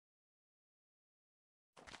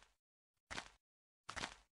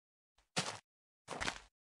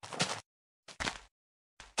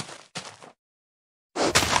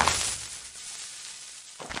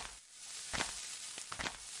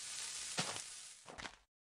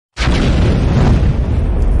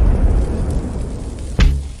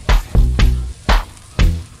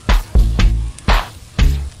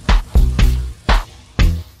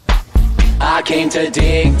to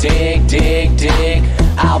dig, dig, dig, dig.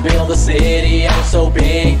 I'll build a city oh so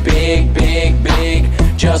big, big, big, big.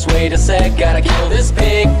 Just wait a sec, gotta kill this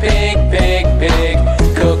pig, pig, pig, pig.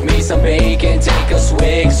 Cook me some bacon, take a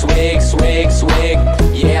swig, swig, swig, swig.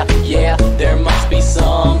 Yeah, yeah, there must be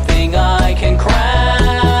something I can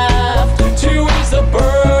craft to ease the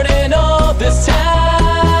burden of this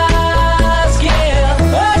task. Yeah,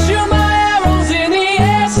 I shoot my arrows in the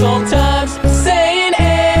air sometimes, saying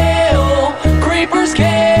 "Ayo, creepers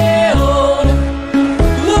killed.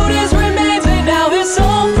 Loot his remains and now his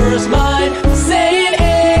sulfur's mine." Saying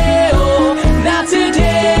 "Ayo, not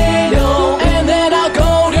today, no." And then I'll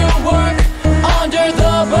go to work under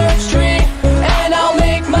the birch tree, and I'll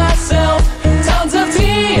make myself tons of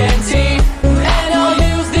TNT, and I'll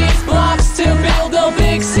use these blocks to build a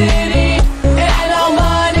big city, and I'll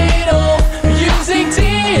mine it all using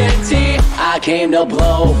TNT. I came to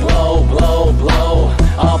blow, blow, blow, blow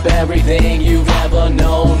up everything you've ever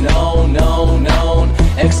known, known, known, known.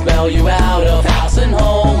 Expel you out of house and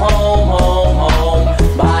home, home, home, home.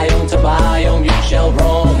 Biome to biome you shall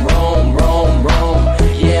roam, roam, roam, roam.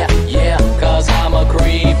 Yeah, yeah, cause I'm a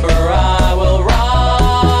creeper, I will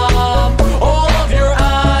rob all of your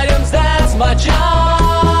items, that's my job.